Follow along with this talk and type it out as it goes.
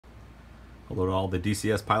Hello to all the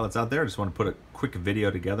DCS pilots out there. Just want to put a quick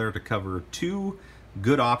video together to cover two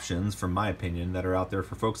good options, from my opinion, that are out there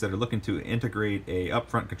for folks that are looking to integrate a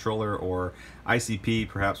upfront controller or ICP,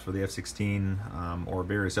 perhaps for the F-16 or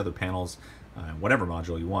various other panels, whatever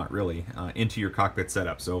module you want really, into your cockpit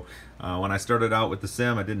setup. So when I started out with the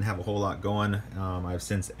sim, I didn't have a whole lot going. I've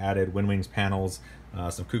since added wind wings panels,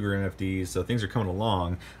 some Cougar MFDs, so things are coming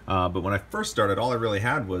along. But when I first started, all I really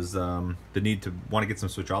had was the need to want to get some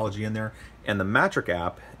switchology in there. And the Matric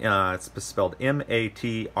app, it's spelled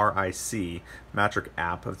M-A-T-R-I-C, Matric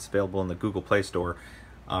app, it's available in the Google Play Store,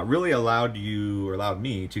 really allowed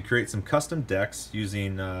me to create some custom decks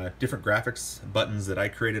using different graphics buttons that I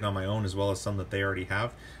created on my own, as well as some that they already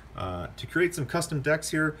have, to create some custom decks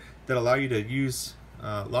here that allow you to use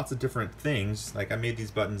lots of different things. Like I made these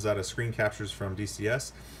buttons out of screen captures from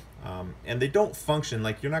DCS, and they don't function,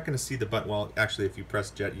 like you're not going to see the button. Well, actually, if you press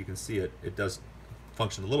Jet, you can see it. It does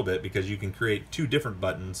function a little bit because you can create two different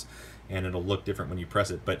buttons and it'll look different when you press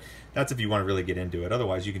it. But that's if you want to really get into it.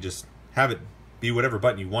 Otherwise, you can just have it be whatever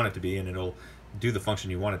button you want it to be and it'll do the function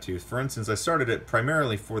you want it to. For instance, I started it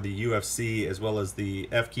primarily for the UFC as well as the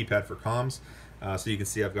F keypad for comms. So you can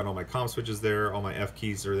see I've got all my comm switches there, all my F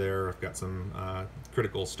keys are there. I've got some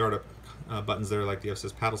critical startup buttons there, like the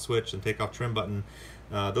FSS paddle switch and takeoff trim button.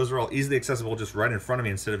 Those are all easily accessible just right in front of me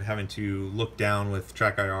instead of having to look down with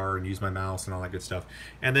track IR and use my mouse and all that good stuff.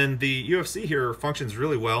 And then the UFC here functions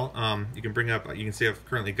really well. You can bring up, you can see I've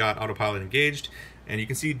currently got autopilot engaged, and you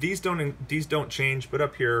can see these don't change, but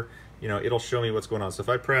up here, you know, it'll show me what's going on. So if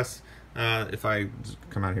I press, if I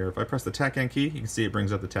come out here, if I press the TACAN key, you can see it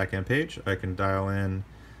brings up the TACAN page. I can dial in,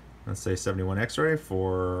 let's say 71 X-ray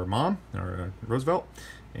for Mom or Roosevelt.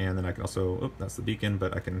 And then I can also, oh, that's the beacon,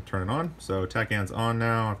 but I can turn it on. So TACAN's on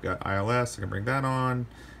now. I've got ILS, I can bring that on.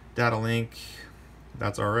 Data link,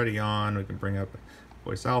 that's already on. We can bring up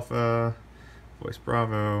voice alpha, voice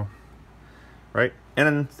bravo, right?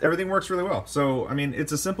 And everything works really well. So, I mean,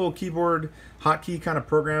 it's a simple keyboard hotkey kind of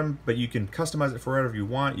program, but you can customize it for whatever you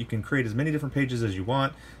want. You can create as many different pages as you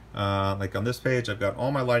want. Like on this page, I've got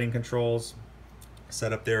all my lighting controls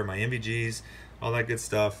set up there, my MVGs, all that good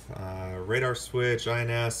stuff, radar switch,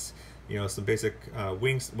 INS, you know, some basic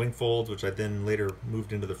wing folds, which I then later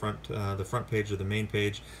moved into the front page or the main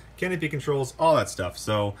page, canopy controls, all that stuff.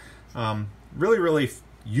 So really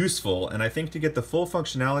useful, and I think to get the full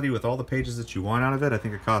functionality with all the pages that you want out of it, I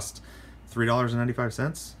think it costs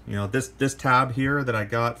 $3.95. You know, this tab here that I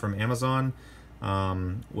got from Amazon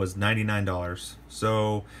was $99.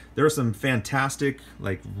 So there are some fantastic,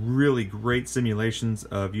 like really great simulations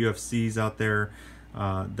of UFCs out there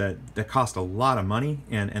that cost a lot of money,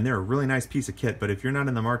 and they're a really nice piece of kit. But if you're not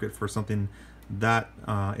in the market for something that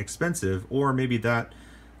expensive, or maybe that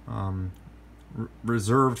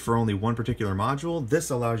reserved for only one particular module, this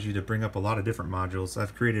allows you to bring up a lot of different modules.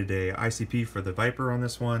 I've created a ICP for the Viper on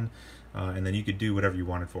this one, and then you could do whatever you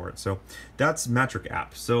wanted for it. So that's Matric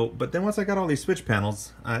app. So, but then once I got all these switch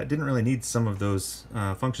panels, I didn't really need some of those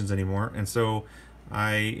functions anymore, and so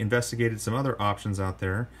I investigated some other options out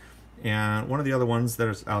there, and one of the other ones that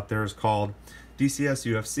is out there is called DCS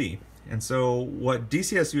UFC. And so what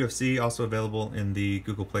DCS UFC, also available in the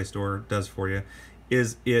Google Play Store, does for you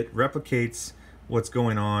is it replicates what's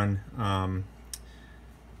going on.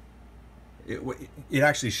 It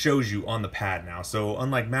actually shows you on the pad now. So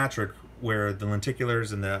unlike Matric, where the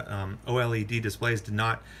lenticulars and the OLED displays did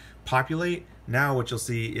not populate, now what you'll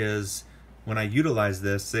see is when I utilize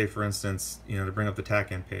this, say for instance, you know, to bring up the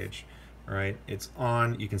TACAN page, right? It's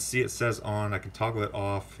on, you can see it says on, I can toggle it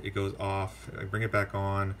off, it goes off, I bring it back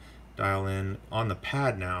on, dial in on the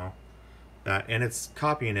pad now, and it's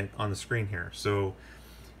copying it on the screen here. So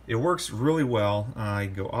it works really well. You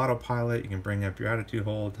can go autopilot, you can bring up your attitude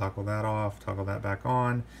hold, toggle that off, toggle that back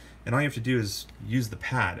on, and all you have to do is use the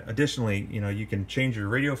pad. Additionally, you know, you can change your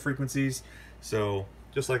radio frequencies. So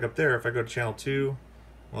just like up there, if I go to channel 2,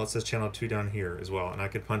 well, it says channel 2 down here as well, and I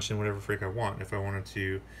could punch in whatever freak I want. If I wanted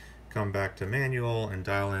to come back to manual and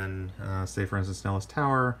dial in, say for instance, Nellis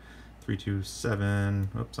Tower, 327,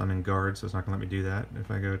 oops, I'm in guard, so it's not gonna let me do that. If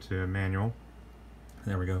I go to manual,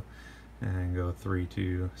 there we go, and go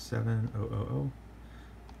 327000,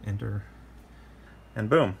 enter, and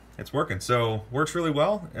boom, it's working. So works really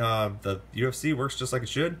well. The UFC works just like it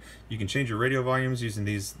should. You can change your radio volumes using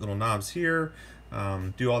these little knobs here,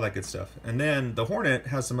 do all that good stuff. And then the Hornet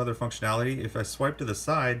has some other functionality. If I swipe to the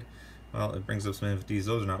side, well, it brings up some MFDs.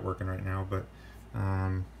 Those are not working right now, but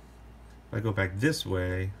if I go back this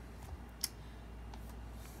way,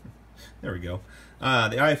 there we go.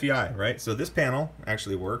 the IFEI, right? So this panel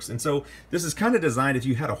actually works. And so this is kind of designed if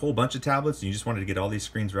you had a whole bunch of tablets and you just wanted to get all these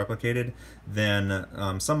screens replicated, then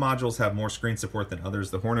some modules have more screen support than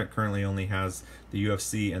others. The Hornet currently only has the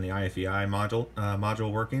UFC and the IFEI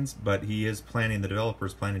module workings, but the developer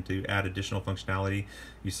is planning to add additional functionality.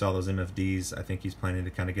 You saw those MFDs. I think he's planning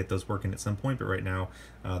to kind of get those working at some point, but right now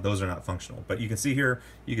those are not functional. But you can see here,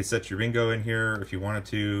 you can set your bingo in here if you wanted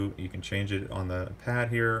to. You can change it on the pad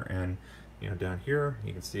here, and down here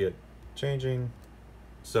you can see it changing.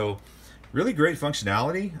 So really great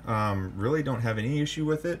functionality. Really don't have any issue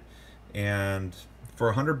with it. And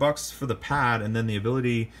for $100 for the pad, and then the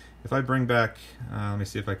ability, if I bring back, let me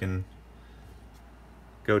see if I can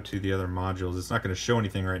go to the other modules. It's not going to show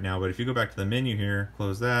anything right now, but if you go back to the menu here,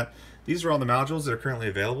 close that. These are all the modules that are currently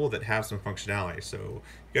available that have some functionality. So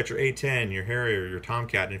you got your A10, your Harrier, your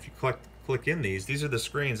Tomcat, and if you click in these are the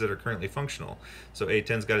screens that are currently functional. So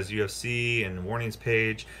A10's got his UFC and warnings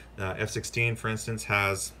page. F16, for instance,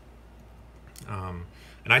 has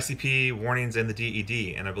an ICP, warnings, and the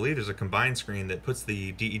DED, and I believe there's a combined screen that puts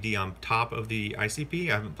the DED on top of the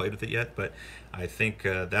ICP. I haven't played with it yet, but I think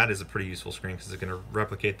that is a pretty useful screen because it's going to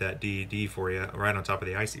replicate that DED for you right on top of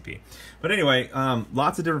the ICP. But anyway,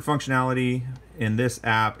 lots of different functionality in this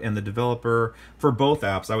app, and the developer for both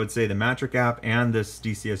apps, I would say the Matric app and this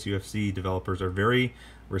DCS UFC developers are very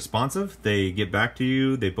responsive. They get back to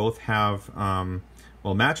you. They both have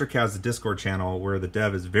well, Matric has a Discord channel where the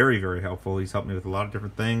dev is very, very helpful. He's helped me with a lot of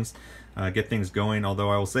different things, get things going, although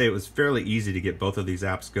I will say it was fairly easy to get both of these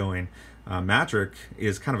apps going. Matric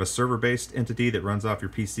is kind of a server-based entity that runs off your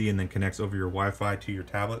PC and then connects over your Wi-Fi to your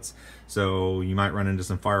tablets. So you might run into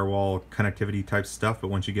some firewall connectivity type stuff, but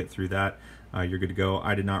once you get through that, you're good to go.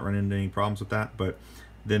 I did not run into any problems with that, but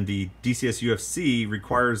then the DCS UFC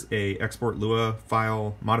requires a export Lua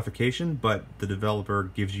file modification, but the developer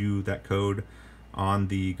gives you that code on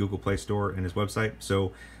the Google Play Store and his website.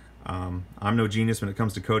 So I'm no genius when it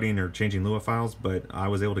comes to coding or changing Lua files, but I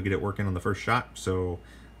was able to get it working on the first shot, so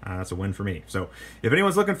that's a win for me. So if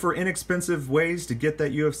anyone's looking for inexpensive ways to get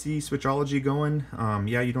that UFC switchology going,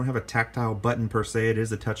 yeah, you don't have a tactile button per se, it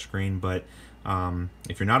is a touchscreen, but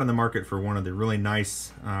if you're not in the market for one of the really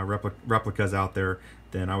nice replicas out there,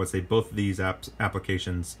 then I would say both of these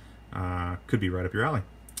applications could be right up your alley.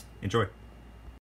 Enjoy.